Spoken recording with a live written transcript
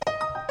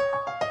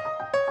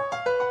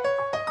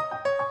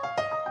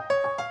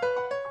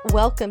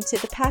Welcome to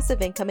the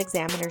Passive Income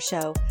Examiner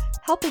Show,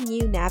 helping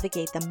you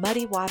navigate the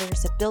muddy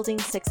waters of building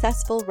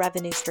successful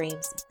revenue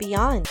streams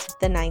beyond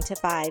the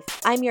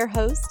 9-to-5. I'm your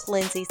host,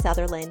 Lindsay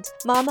Sutherland,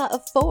 mama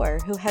of 4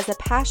 who has a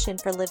passion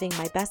for living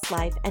my best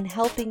life and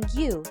helping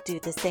you do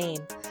the same.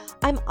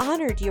 I'm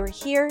honored you're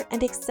here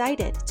and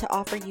excited to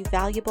offer you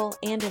valuable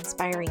and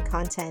inspiring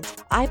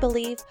content. I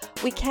believe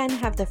we can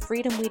have the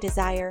freedom we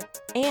desire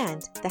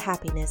and the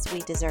happiness we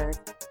deserve.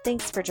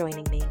 Thanks for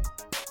joining me.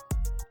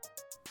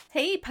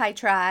 Hey, Pi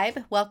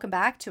Tribe. Welcome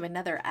back to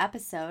another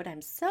episode.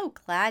 I'm so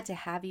glad to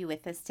have you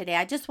with us today.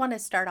 I just want to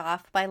start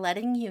off by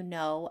letting you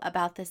know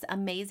about this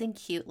amazing,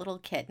 cute little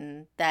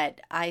kitten that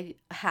I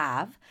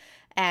have.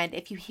 And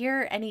if you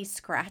hear any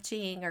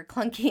scratching or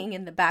clunking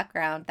in the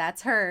background,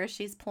 that's her.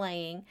 She's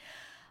playing.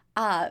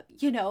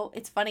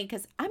 It's funny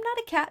because I'm not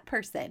a cat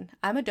person.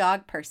 I'm a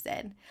dog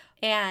person.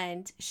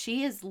 And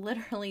she is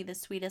literally the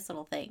sweetest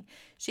little thing.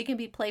 She can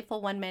be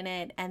playful one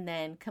minute and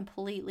then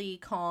completely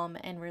calm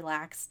and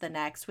relaxed the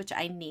next, which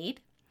I need.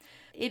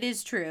 It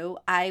is true.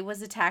 I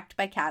was attacked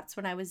by cats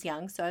when I was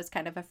young, so I was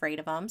kind of afraid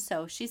of them.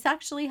 So she's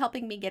actually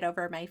helping me get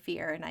over my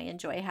fear, and I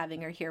enjoy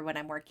having her here when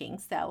I'm working.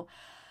 So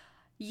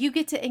you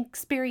get to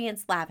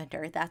experience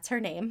Lavender. That's her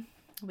name.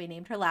 We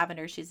named her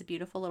Lavender. She's a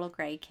beautiful little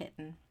gray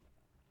kitten.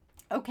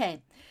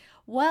 Okay.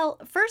 Well,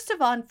 first of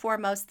all and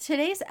foremost,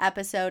 today's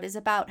episode is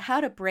about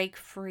how to break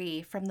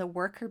free from the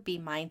worker bee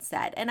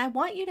mindset. And I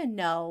want you to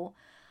know,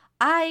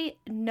 I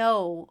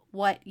know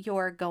what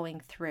you're going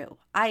through.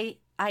 I've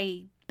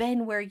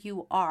been where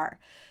you are.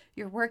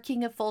 You're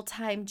working a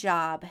full-time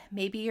job.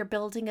 Maybe you're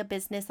building a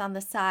business on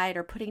the side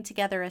or putting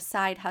together a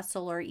side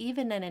hustle or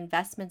even an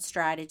investment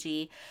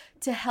strategy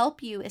to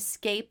help you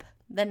escape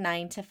the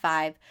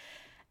 9-to-5.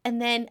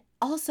 And then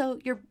also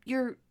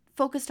you're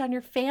focused on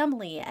your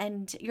family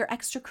and your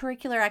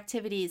extracurricular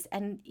activities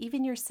and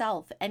even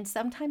yourself. And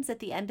sometimes at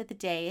the end of the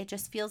day, it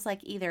just feels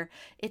like either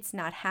it's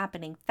not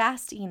happening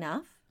fast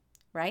enough,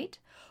 right?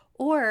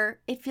 Or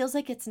it feels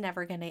like it's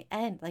never going to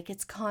end, like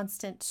it's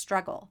constant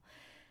struggle.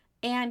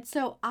 And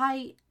so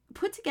I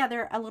put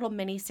together a little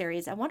mini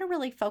series. I want to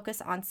really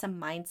focus on some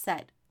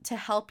mindset to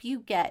help you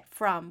get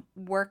from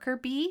worker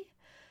bee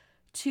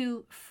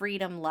to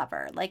freedom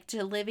lover, like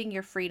to living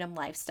your freedom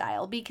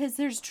lifestyle, because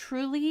there's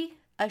truly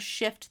a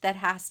shift that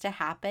has to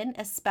happen,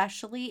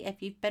 especially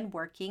if you've been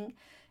working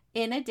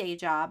in a day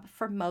job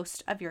for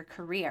most of your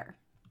career.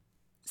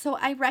 So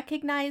I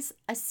recognize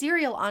a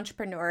serial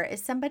entrepreneur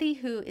is somebody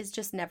who is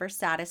just never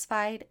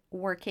satisfied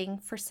working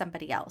for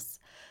somebody else.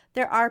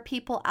 There are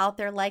people out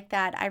there like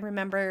that. I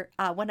remember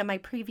one of my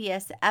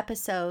previous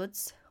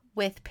episodes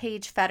with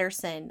Paige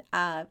Feddersen.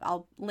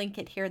 I'll link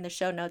it here in the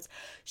show notes.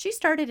 She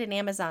started an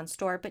Amazon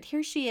store, but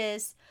here she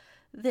is,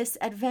 this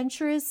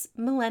adventurous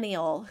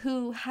millennial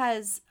who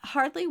has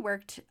hardly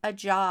worked a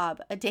job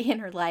a day in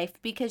her life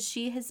because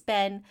she has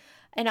been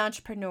an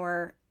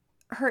entrepreneur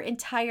her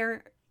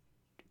entire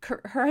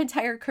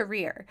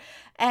career.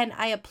 And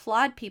I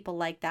applaud people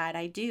like that.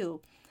 I do.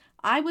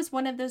 I was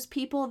one of those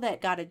people that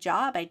got a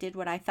job. I did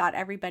what I thought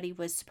everybody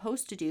was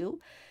supposed to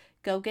do.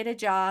 Go get a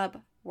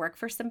job, work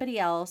for somebody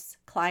else,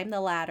 climb the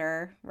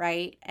ladder,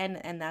 right?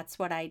 And that's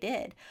what I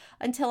did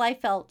until I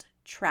felt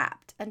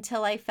trapped,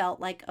 until I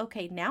felt like,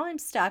 okay, now I'm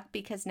stuck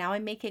because now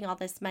I'm making all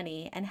this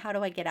money, and how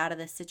do I get out of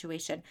this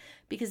situation?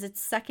 Because it's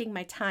sucking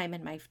my time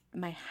and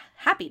my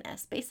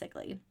happiness,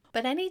 basically.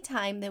 But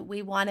anytime that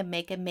we want to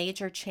make a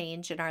major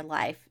change in our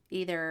life,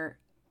 either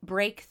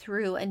break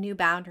through a new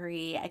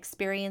boundary,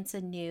 experience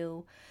a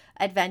new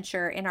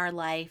adventure in our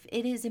life,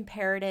 it is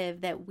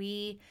imperative that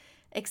we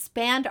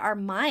expand our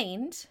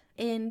mind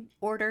in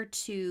order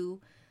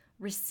to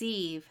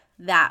receive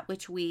that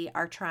which we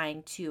are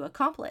trying to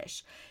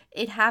accomplish.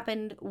 It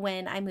happened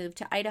when I moved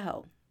to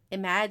Idaho.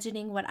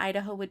 Imagining what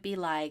Idaho would be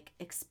like,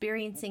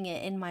 experiencing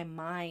it in my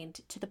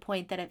mind to the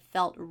point that it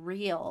felt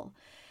real.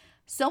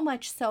 So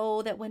much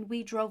so that when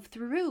we drove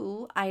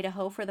through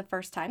Idaho for the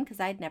first time, because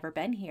I'd never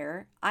been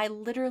here, I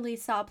literally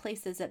saw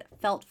places that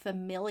felt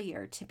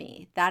familiar to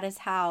me. That is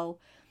how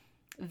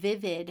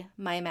vivid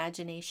my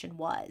imagination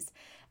was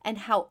and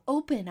how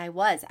open I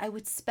was. I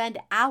would spend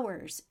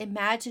hours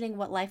imagining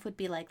what life would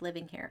be like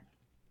living here.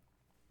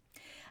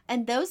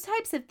 And those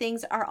types of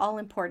things are all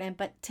important,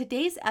 but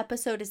today's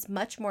episode is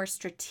much more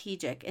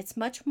strategic. It's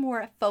much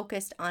more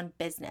focused on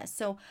business.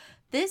 So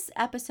this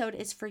episode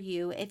is for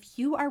you if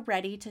you are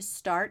ready to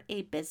start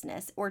a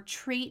business or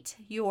treat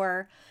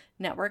your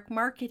network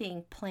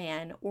marketing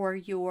plan or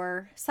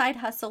your side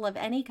hustle of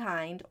any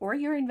kind or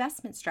your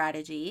investment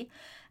strategy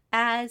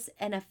as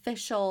an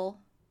official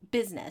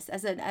business,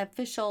 as an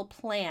official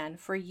plan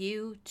for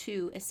you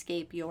to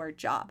escape your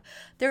job.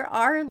 There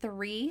are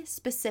 3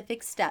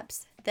 specific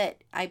steps that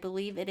I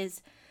believe it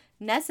is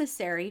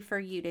necessary for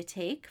you to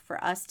take,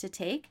 for us to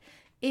take,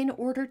 in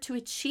order to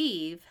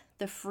achieve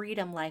the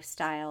freedom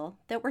lifestyle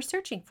that we're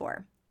searching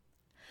for.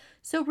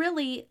 So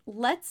really,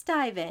 let's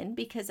dive in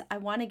because I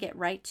want to get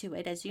right to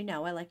it. As you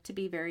know, I like to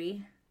be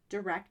very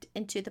direct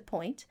and to the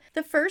point.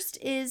 The first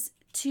is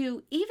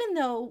to, even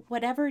though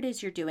whatever it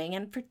is you're doing,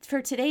 and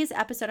for today's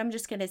episode, I'm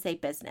just going to say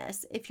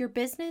business. If your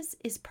business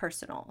is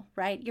personal,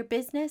 right? Your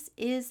business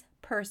is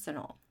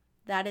personal.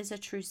 That is a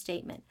true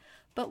statement.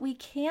 But we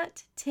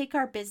can't take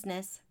our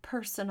business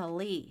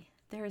personally.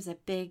 There is a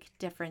big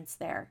difference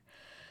there.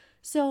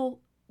 So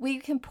we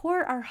can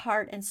pour our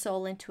heart and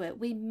soul into it.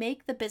 We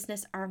make the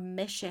business our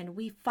mission.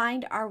 We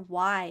find our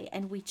why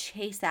and we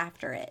chase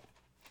after it.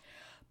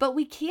 But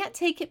we can't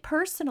take it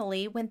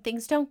personally when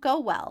things don't go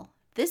well.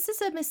 This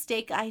is a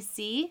mistake I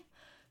see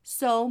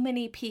so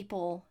many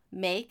people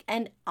make.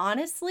 And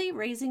honestly,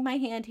 raising my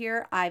hand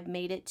here, I've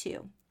made it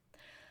too.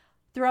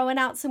 Throwing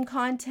out some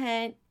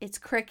content, it's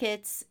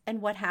crickets,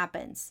 and what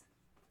happens?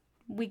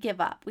 We give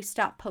up. We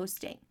stop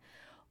posting.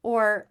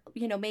 Or,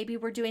 maybe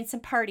we're doing some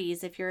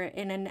parties if you're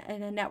in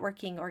a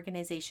networking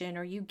organization,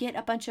 or you get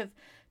a bunch of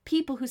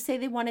people who say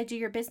they want to do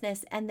your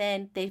business and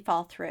then they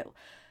fall through.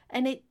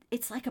 And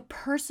it's like a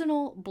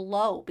personal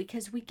blow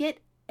because we get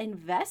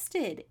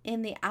invested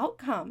in the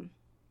outcome.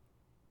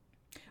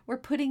 We're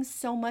putting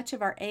so much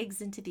of our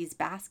eggs into these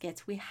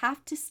baskets. We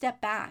have to step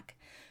back.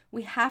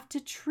 We have to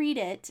treat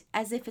it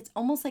as if it's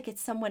almost like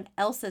it's someone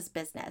else's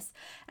business.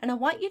 And I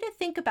want you to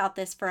think about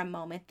this for a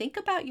moment. Think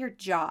about your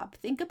job.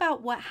 Think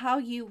about how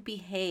you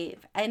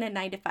behave in a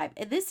 9-to-5.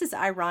 And this is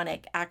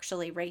ironic,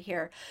 actually, right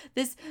here.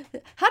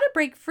 How to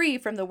break free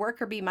from the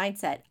worker bee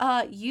mindset.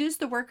 Use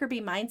the worker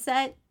bee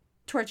mindset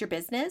towards your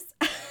business.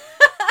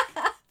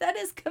 That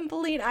is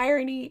complete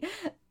irony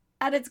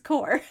at its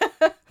core.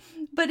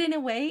 But in a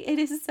way, it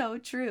is so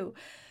true.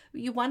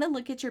 You want to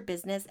look at your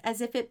business as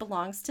if it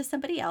belongs to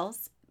somebody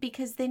else,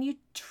 because then you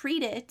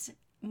treat it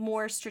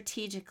more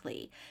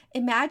strategically.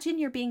 Imagine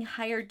you're being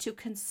hired to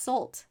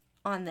consult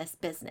on this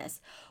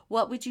business.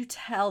 What would you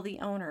tell the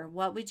owner?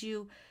 What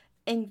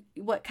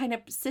kind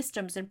of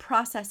systems and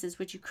processes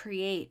would you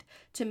create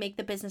to make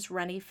the business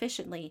run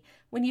efficiently?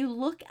 When you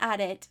look at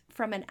it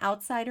from an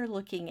outsider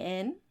looking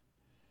in,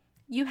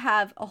 you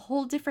have a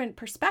whole different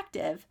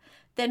perspective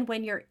than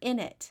when you're in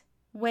it,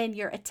 when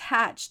you're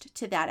attached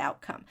to that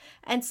outcome.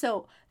 And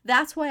so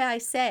that's why I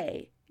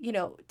say,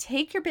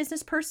 take your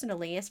business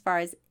personally as far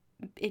as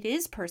it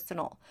is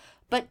personal,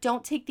 but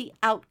don't take the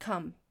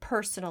outcome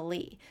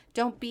personally.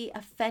 Don't be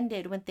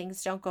offended when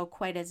things don't go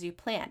quite as you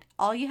planned.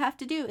 All you have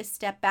to do is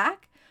step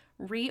back,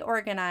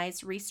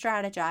 reorganize,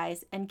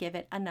 re-strategize, and give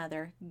it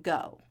another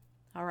go.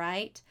 All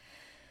right?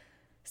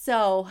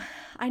 So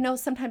I know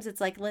sometimes it's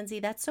like, Lindsay,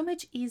 that's so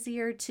much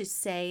easier to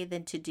say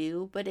than to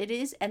do, but it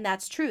is, and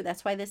that's true.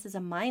 That's why this is a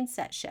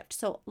mindset shift.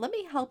 So let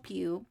me help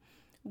you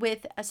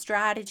with a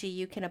strategy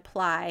you can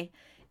apply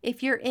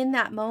if you're in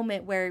that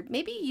moment where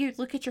maybe you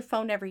look at your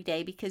phone every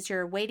day because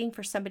you're waiting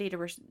for somebody to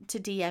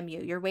DM you.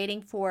 You're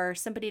waiting for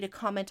somebody to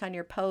comment on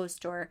your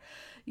post, or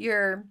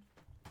you're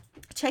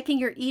checking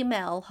your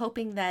email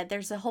hoping that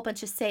there's a whole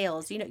bunch of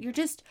sales. You're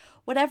just,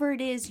 whatever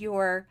it is,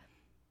 you're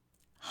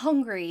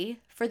hungry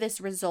for this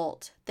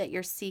result that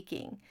you're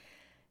seeking.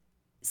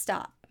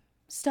 Stop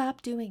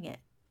doing it.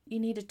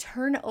 You need to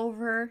turn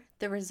over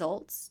the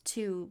results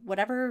to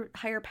whatever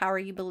higher power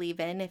you believe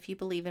in. If you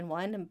believe in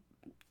one, and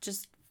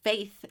just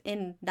faith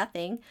in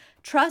nothing.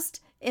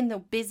 Trust in the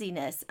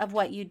busyness of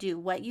what you do.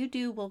 What you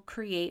do will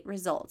create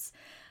results.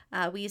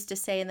 We used to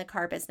say in the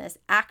car business,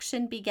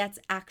 action begets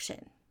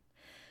action.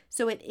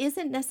 So it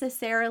isn't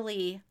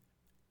necessarily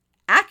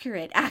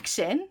accurate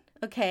action,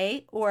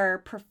 okay,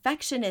 or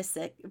perfection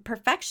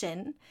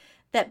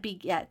that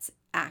begets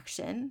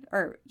action.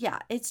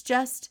 It's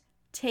just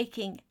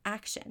taking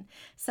action.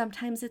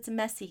 Sometimes it's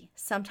messy,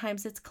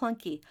 sometimes it's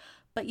clunky,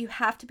 but you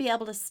have to be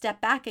able to step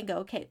back and go,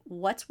 okay,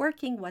 what's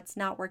working, what's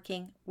not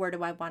working, where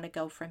do I want to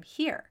go from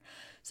here?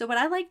 So what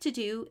I like to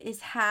do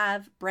is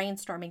have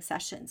brainstorming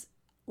sessions.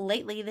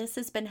 Lately, this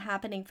has been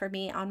happening for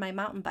me on my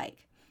mountain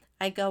bike.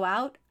 I go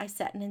out, I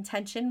set an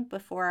intention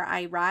before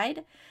I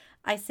ride.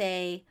 I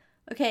say,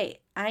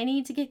 okay, I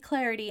need to get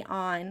clarity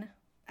on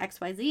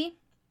XYZ.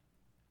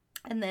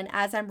 And then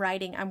as I'm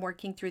riding, I'm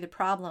working through the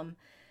problem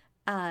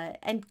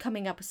and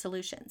coming up with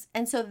solutions.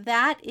 And so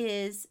that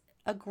is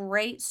a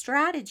great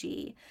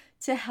strategy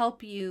to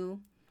help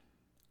you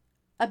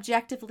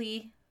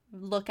objectively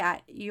look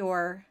at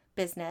your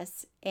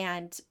business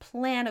and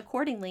plan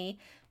accordingly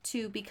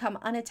to become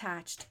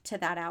unattached to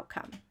that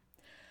outcome.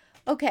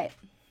 Okay.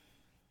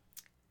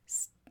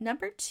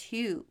 Number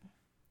 2,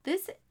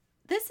 this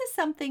is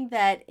something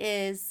that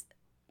is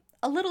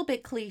a little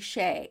bit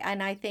cliche,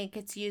 and I think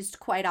it's used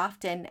quite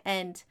often.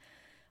 And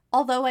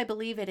although I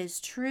believe it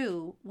is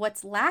true,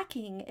 what's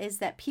lacking is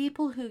that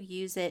people who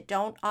use it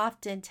don't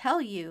often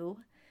tell you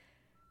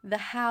the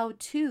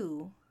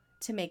how-to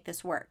make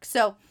this work.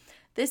 So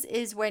this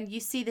is when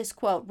you see this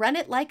quote, run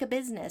it like a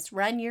business,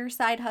 run your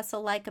side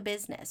hustle like a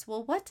business.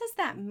 Well, what does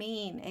that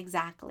mean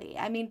exactly?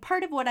 I mean,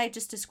 part of what I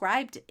just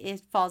described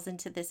falls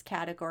into this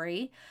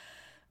category,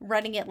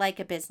 running it like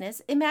a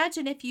business.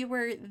 Imagine if you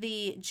were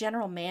the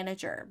general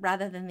manager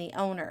rather than the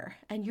owner,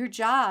 and your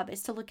job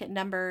is to look at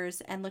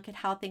numbers and look at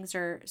how things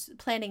are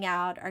planning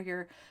out. Are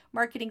your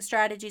marketing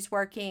strategies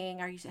working?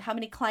 How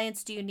many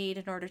clients do you need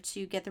in order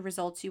to get the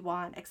results you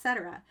want,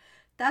 etc.?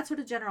 That's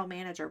what a general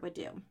manager would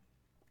do.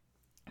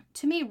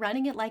 To me,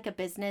 running it like a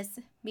business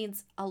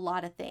means a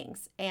lot of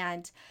things,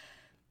 and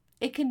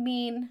it can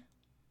mean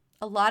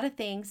a lot of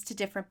things to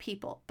different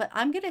people. But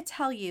I'm going to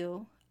tell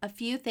you a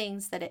few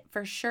things that it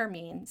for sure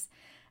means,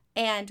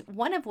 and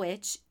one of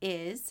which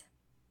is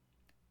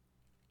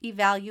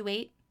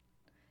evaluate,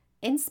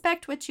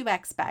 inspect what you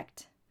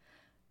expect,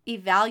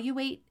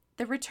 evaluate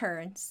the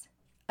returns,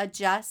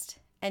 adjust,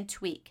 and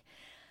tweak.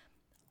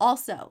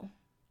 Also,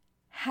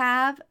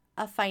 have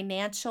a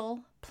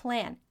financial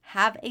plan.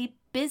 Have a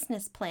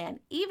business plan.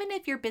 Even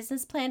if your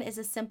business plan is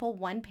a simple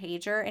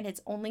one-pager and it's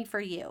only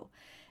for you.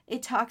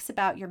 It talks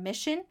about your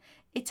mission.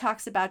 It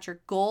talks about your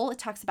goal. It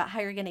talks about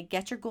how you're going to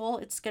get your goal.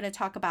 It's going to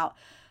talk about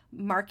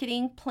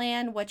marketing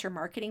plan, what your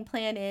marketing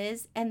plan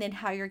is, and then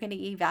how you're going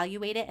to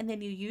evaluate it. And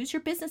then you use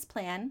your business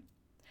plan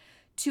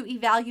to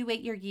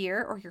evaluate your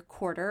year or your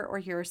quarter or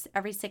your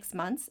every 6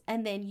 months.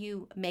 And then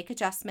you make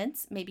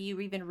adjustments. Maybe you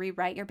even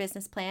rewrite your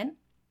business plan.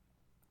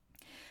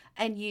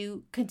 And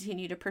you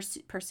continue to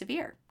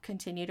persevere,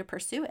 continue to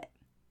pursue it.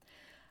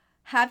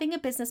 Having a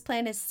business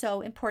plan is so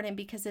important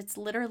because it's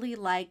literally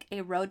like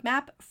a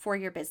roadmap for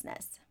your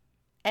business.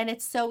 And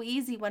it's so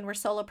easy when we're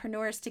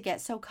solopreneurs to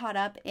get so caught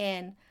up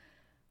in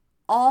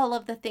all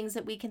of the things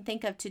that we can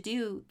think of to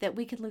do that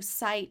we can lose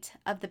sight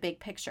of the big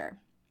picture.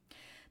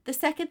 The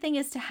second thing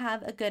is to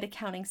have a good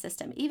accounting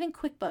system. Even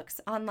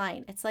QuickBooks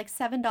online, it's like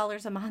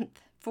 $7 a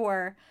month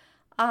for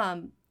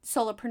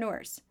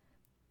solopreneurs.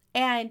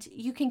 And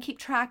you can keep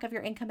track of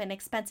your income and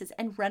expenses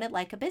and run it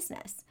like a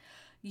business.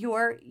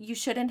 You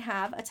shouldn't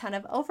have a ton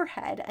of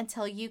overhead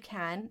until you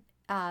can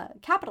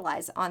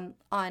capitalize on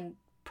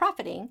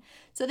profiting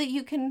so that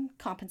you can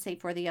compensate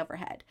for the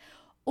overhead.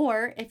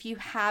 Or if you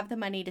have the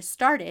money to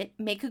start it,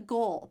 make a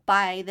goal.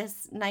 By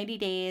this 90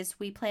 days,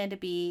 we plan to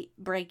be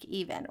break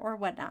even or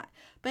whatnot.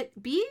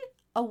 But be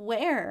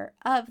aware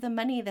of the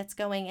money that's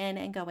going in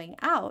and going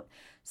out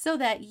so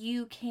that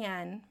you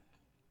can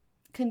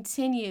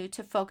continue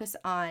to focus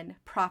on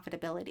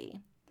profitability.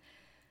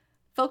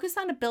 Focus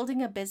on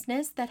building a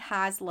business that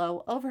has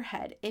low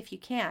overhead if you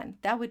can.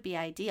 That would be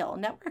ideal.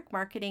 Network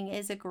marketing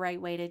is a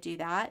great way to do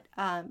that.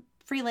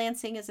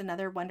 Freelancing is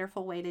another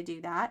wonderful way to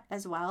do that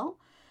as well.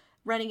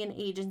 Running an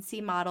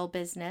agency model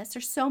business.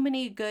 There's so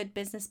many good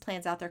business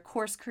plans out there.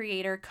 Course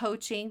creator,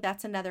 coaching,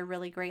 that's another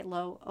really great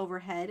low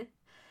overhead.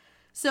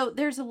 So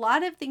there's a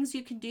lot of things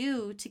you can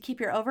do to keep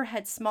your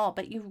overhead small,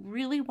 but you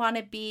really want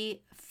to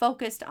be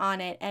focused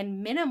on it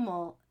and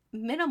minimal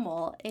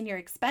in your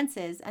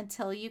expenses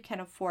until you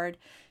can afford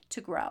to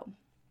grow.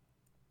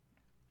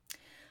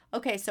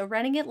 Okay, so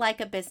running it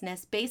like a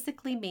business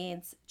basically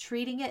means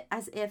treating it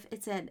as if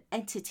it's an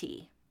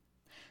entity.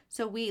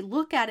 So we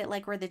look at it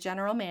like we're the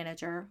general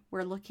manager.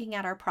 We're looking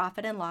at our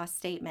profit and loss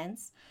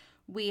statements.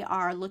 We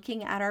are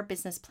looking at our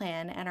business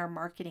plan and our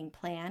marketing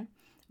plan.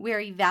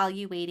 We're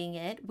evaluating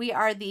it. We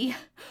are the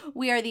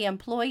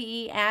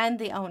employee and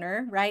the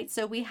owner, right?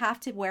 So we have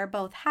to wear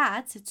both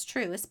hats. It's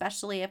true,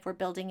 especially if we're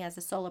building as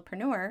a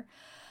solopreneur.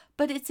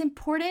 But it's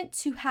important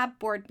to have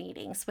board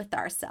meetings with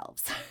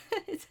ourselves.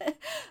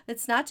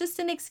 It's not just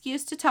an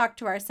excuse to talk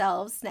to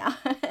ourselves now.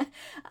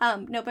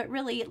 No, but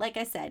really, like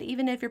I said,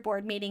 even if your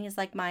board meeting is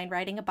like mine,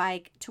 riding a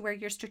bike, to where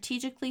you're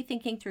strategically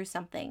thinking through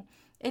something,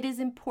 it is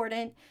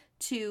important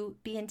to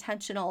be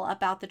intentional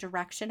about the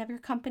direction of your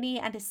company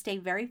and to stay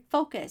very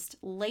focused,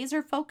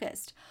 laser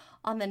focused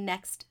on the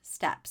next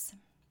steps.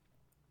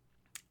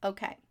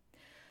 Okay.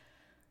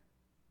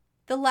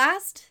 The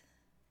last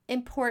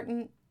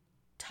important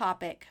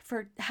topic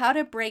for how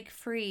to break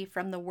free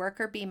from the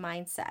worker bee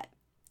mindset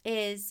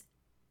is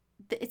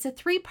it's a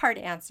 3-part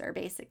answer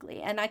basically,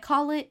 and I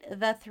call it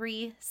the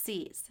 3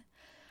 C's.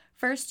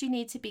 First, you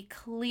need to be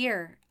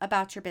clear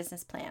about your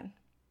business plan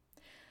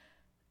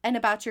and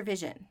about your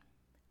vision.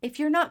 If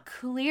you're not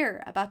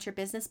clear about your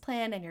business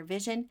plan and your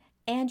vision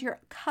and your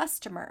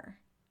customer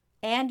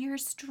and your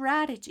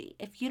strategy,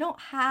 if you don't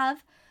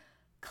have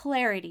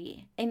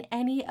clarity in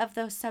any of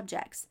those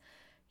subjects,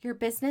 your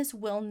business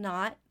will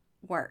not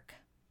work.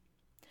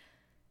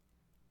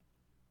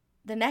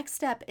 The next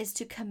step is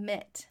to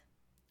commit.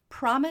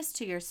 Promise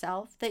to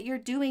yourself that you're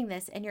doing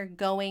this and you're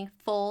going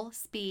full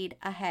speed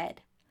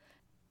ahead.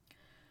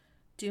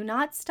 Do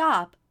not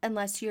stop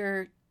unless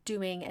you're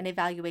doing an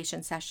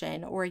evaluation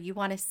session or you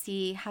want to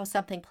see how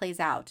something plays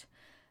out.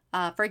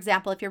 For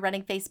example, if you're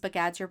running Facebook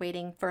ads, you're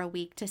waiting for a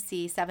week to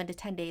see 7 to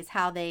 10 days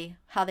how they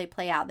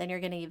play out. Then you're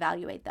going to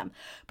evaluate them.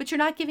 But you're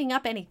not giving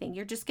up anything.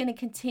 You're just going to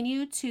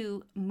continue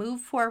to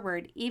move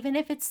forward, even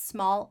if it's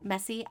small,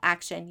 messy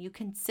action. You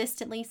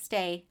consistently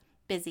stay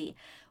busy,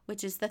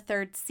 which is the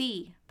 3rd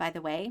C, by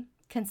the way,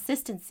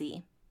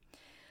 consistency.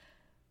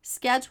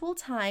 Schedule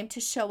time to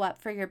show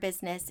up for your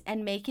business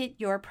and make it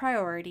your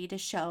priority to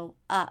show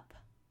up.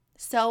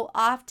 So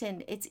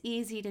often it's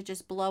easy to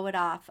just blow it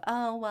off.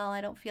 Oh, well,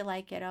 I don't feel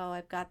like it. Oh,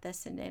 I've got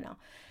this. And,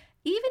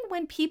 even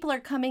when people are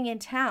coming in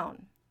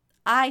town,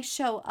 I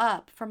show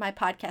up for my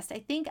podcast. I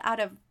think out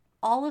of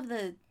all of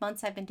the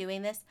months I've been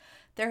doing this,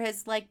 there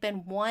has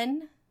been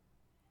one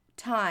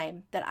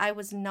time that I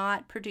was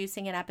not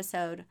producing an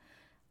episode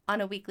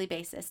on a weekly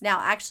basis.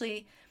 Now,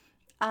 actually,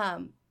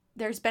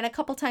 there's been a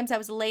couple times I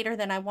was later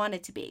than I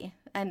wanted to be,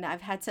 and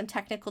I've had some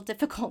technical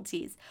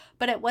difficulties,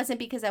 but it wasn't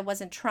because I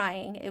wasn't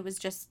trying. It was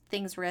just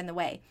things were in the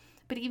way.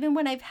 But even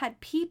when I've had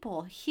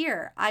people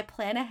here, I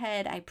plan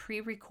ahead, I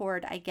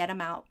pre-record, I get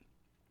them out.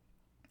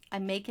 I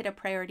make it a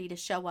priority to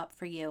show up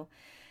for you.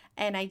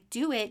 And I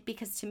do it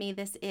because to me,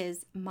 this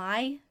is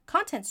my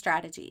content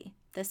strategy.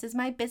 This is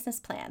my business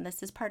plan.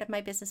 This is part of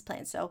my business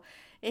plan. So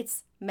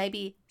it's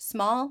maybe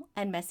small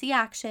and messy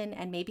action,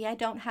 and maybe I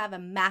don't have a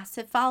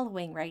massive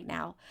following right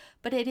now,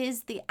 but it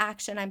is the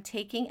action I'm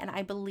taking and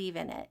I believe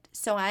in it.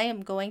 So I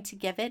am going to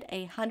give it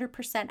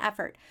 100%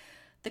 effort.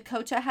 The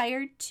coach I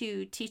hired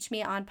to teach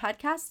me on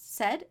podcasts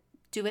said,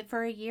 do it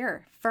for a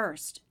year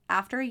first.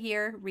 After a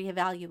year,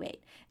 reevaluate.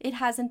 It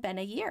hasn't been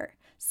a year.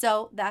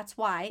 So that's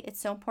why it's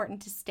so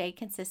important to stay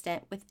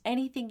consistent with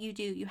anything you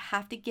do. You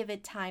have to give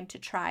it time to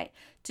try,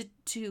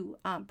 to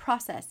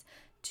process,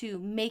 to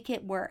make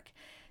it work.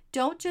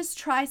 Don't just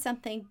try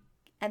something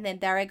and then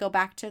there I go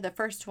back to the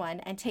first one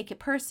and take it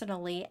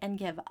personally and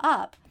give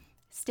up.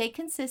 Stay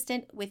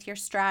consistent with your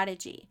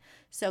strategy.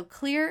 So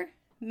clear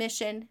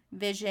mission,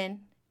 vision,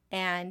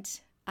 and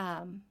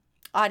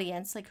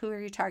audience, like who are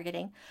you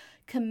targeting?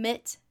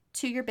 Commit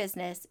to your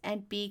business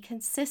and be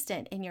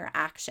consistent in your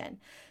action.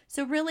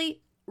 So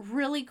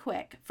really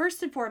quick,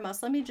 first and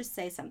foremost, let me just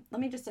say something.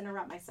 Let me just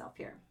interrupt myself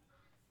here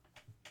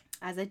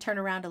as I turn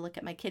around to look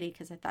at my kitty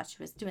because I thought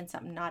she was doing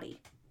something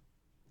naughty.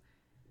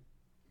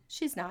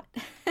 She's not.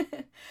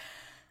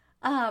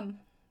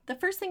 The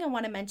first thing I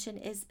want to mention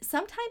is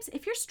sometimes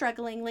if you're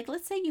struggling, like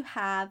let's say you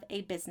have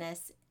a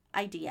business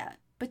idea,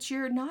 but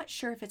you're not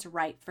sure if it's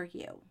right for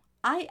you.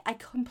 I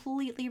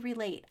completely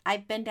relate.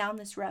 I've been down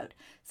this road.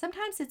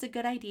 Sometimes it's a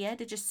good idea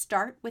to just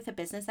start with a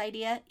business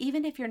idea,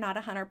 even if you're not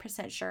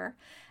 100% sure,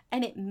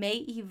 and it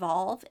may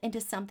evolve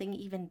into something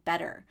even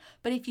better.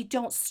 But if you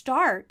don't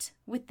start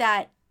with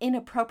that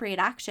inappropriate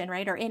action,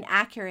 right, or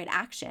inaccurate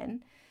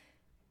action,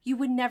 you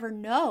would never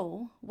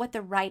know what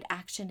the right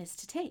action is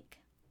to take.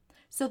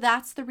 So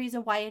that's the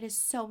reason why it is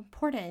so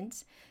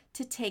important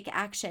to take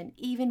action,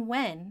 even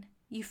when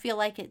you feel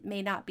like it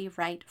may not be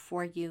right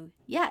for you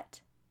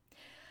yet.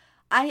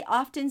 I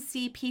often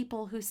see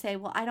people who say,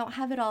 well, I don't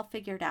have it all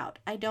figured out.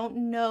 I don't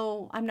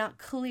know. I'm not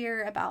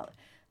clear about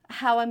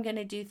how I'm going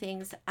to do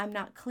things. I'm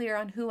not clear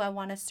on who I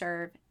want to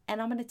serve.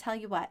 And I'm going to tell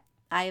you what,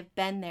 I have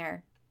been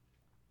there,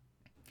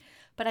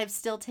 but I've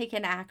still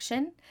taken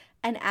action.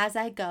 And as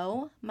I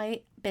go,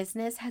 my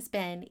business has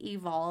been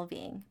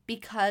evolving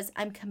because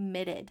I'm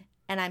committed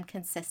and I'm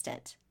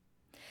consistent.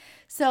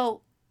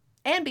 So,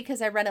 and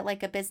because I run it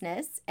like a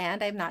business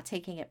and I'm not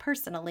taking it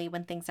personally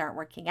when things aren't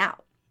working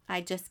out. I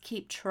just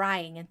keep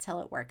trying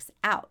until it works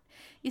out.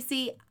 You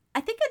see,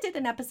 I think I did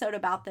an episode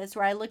about this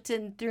where I looked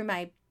in through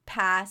my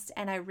past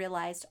and I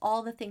realized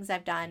all the things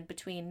I've done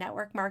between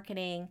network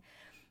marketing,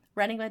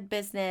 running a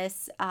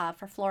business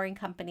for flooring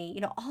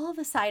company, all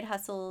the side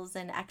hustles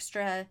and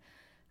extra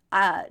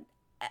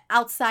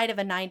outside of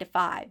a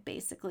 9-to-5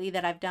 basically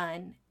that I've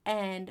done.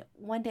 And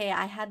one day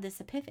I had this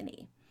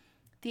epiphany.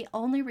 The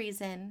only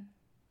reason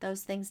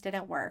those things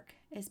didn't work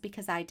is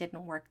because I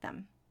didn't work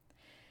them.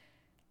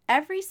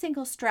 Every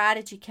single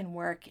strategy can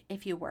work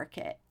if you work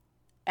it.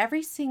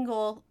 Every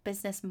single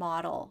business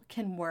model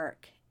can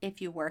work if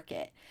you work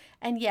it.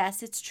 And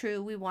yes, it's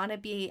true. We want to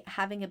be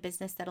having a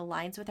business that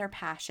aligns with our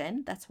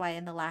passion. That's why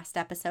in the last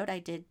episode, I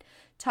did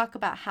talk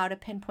about how to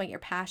pinpoint your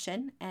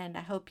passion. And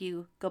I hope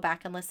you go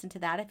back and listen to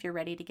that if you're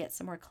ready to get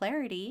some more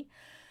clarity.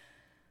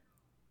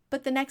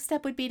 But the next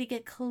step would be to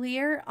get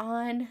clear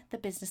on the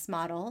business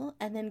model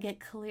and then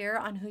get clear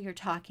on who you're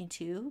talking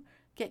to.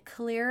 Get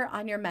clear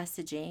on your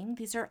messaging.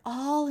 These are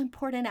all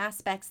important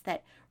aspects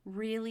that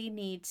really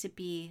need to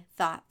be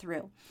thought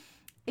through.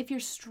 If you're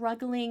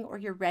struggling or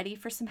you're ready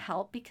for some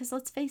help, because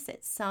let's face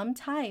it,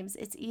 sometimes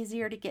it's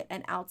easier to get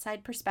an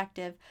outside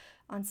perspective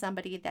on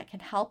somebody that can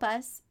help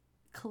us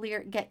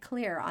get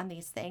clear on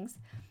these things,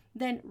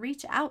 then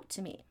reach out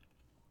to me.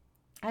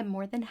 I'm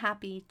more than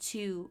happy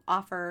to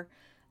offer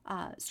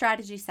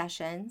strategy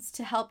sessions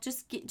to help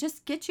just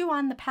get you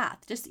on the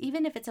path. Just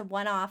even if it's a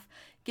one-off,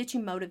 get you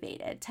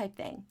motivated type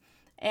thing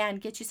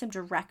and get you some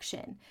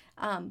direction,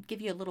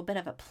 give you a little bit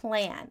of a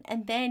plan,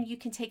 and then you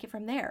can take it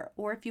from there.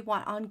 Or if you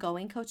want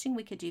ongoing coaching,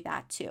 we could do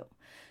that too.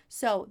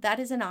 So that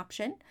is an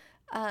option.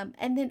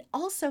 And then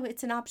also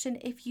it's an option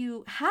if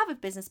you have a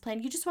business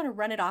plan, you just want to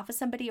run it off of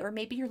somebody, or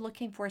maybe you're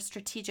looking for a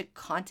strategic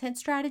content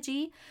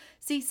strategy.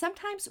 See,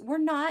 sometimes we're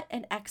not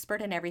an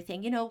expert in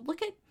everything.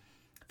 Look at,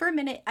 for a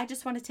minute, I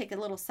just want to take a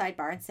little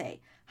sidebar and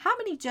say, how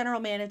many general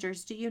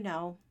managers do you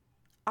know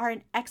are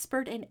an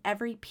expert in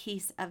every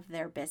piece of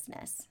their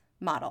business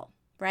model,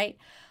 right?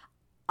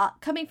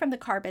 Coming from the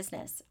car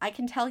business, I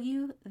can tell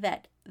you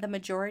that the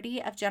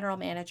majority of general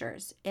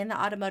managers in the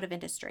automotive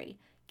industry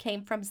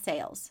came from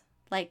sales,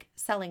 like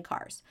selling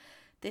cars.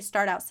 They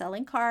start out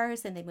selling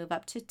cars and they move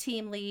up to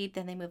team lead,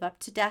 then they move up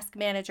to desk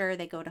manager,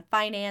 they go to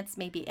finance,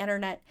 maybe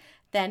internet,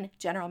 then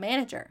general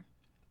manager.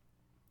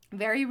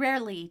 Very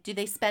rarely do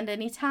they spend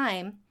any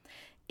time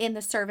in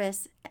the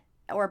service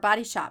or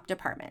body shop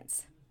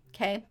departments.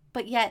 Okay.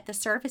 But yet the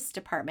service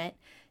department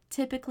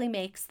typically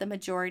makes the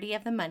majority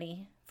of the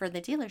money for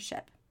the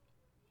dealership.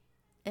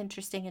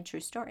 Interesting and true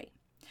story.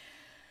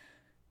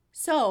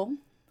 So,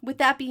 with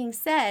that being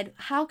said,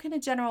 how can a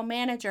general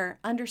manager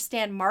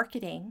understand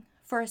marketing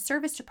for a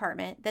service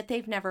department that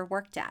they've never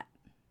worked at?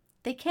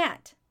 They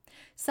can't.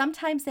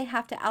 Sometimes they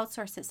have to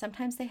outsource it.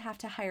 Sometimes they have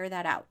to hire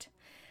that out.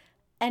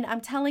 And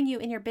I'm telling you,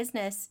 in your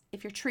business,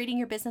 if you're treating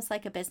your business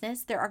like a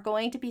business, there are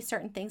going to be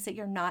certain things that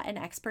you're not an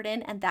expert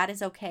in, and that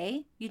is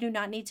okay. You do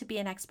not need to be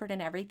an expert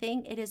in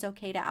everything. It is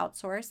okay to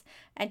outsource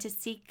and to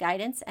seek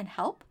guidance and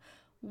help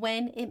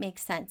when it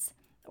makes sense,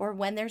 or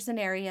when there's an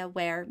area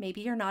where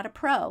maybe you're not a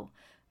pro,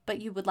 but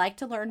you would like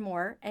to learn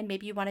more and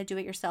maybe you want to do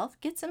it yourself.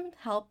 Get some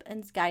help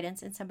and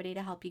guidance and somebody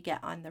to help you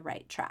get on the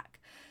right track.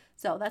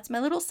 So that's my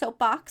little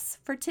soapbox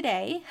for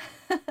today.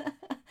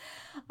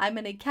 I'm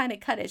going to kind of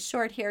cut it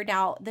short here.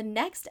 Now, the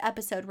next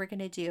episode we're going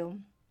to do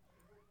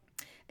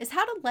is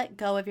how to let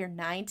go of your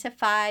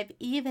 9-to-5,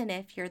 even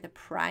if you're the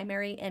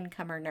primary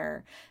income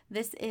earner.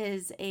 This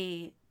is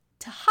a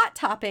hot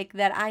topic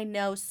that I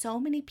know so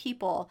many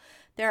people,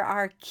 there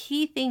are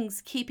key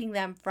things keeping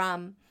them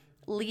from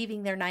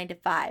leaving their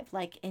 9-to-5,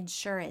 like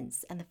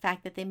insurance and the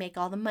fact that they make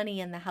all the money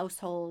in the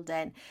household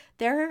and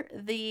they're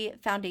the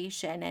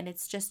foundation and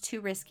it's just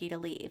too risky to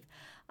leave.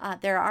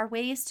 There are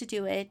ways to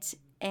do it,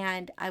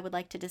 and I would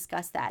like to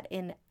discuss that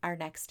in our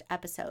next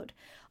episode.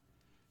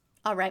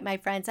 All right, my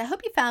friends, I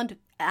hope you found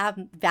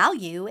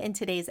value in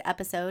today's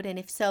episode. And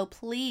if so,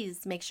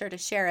 please make sure to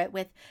share it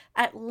with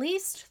at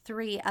least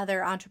 3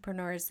 other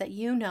entrepreneurs that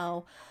you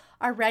know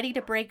are ready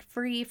to break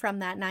free from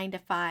that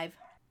 9-to-5.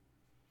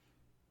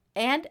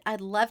 And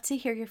I'd love to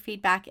hear your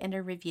feedback and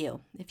a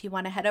review. If you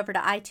want to head over to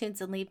iTunes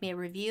and leave me a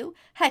review,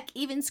 heck,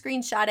 even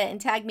screenshot it and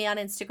tag me on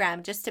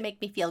Instagram just to make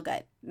me feel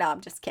good. No,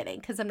 I'm just kidding,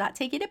 because I'm not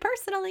taking it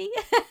personally.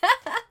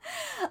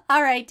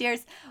 All right,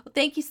 dears. Well,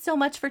 thank you so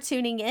much for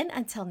tuning in.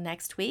 Until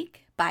next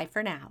week, bye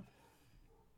for now.